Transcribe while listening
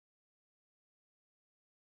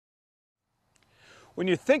When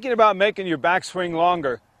you're thinking about making your backswing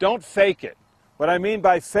longer, don't fake it. What I mean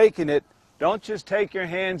by faking it, don't just take your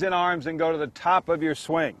hands and arms and go to the top of your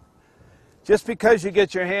swing. Just because you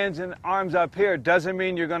get your hands and arms up here doesn't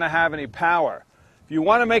mean you're going to have any power. If you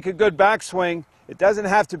want to make a good backswing, it doesn't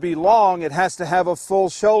have to be long, it has to have a full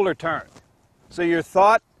shoulder turn. So your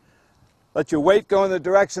thought, let your weight go in the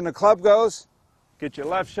direction the club goes, get your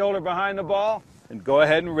left shoulder behind the ball, and go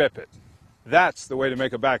ahead and rip it. That's the way to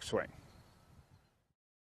make a backswing.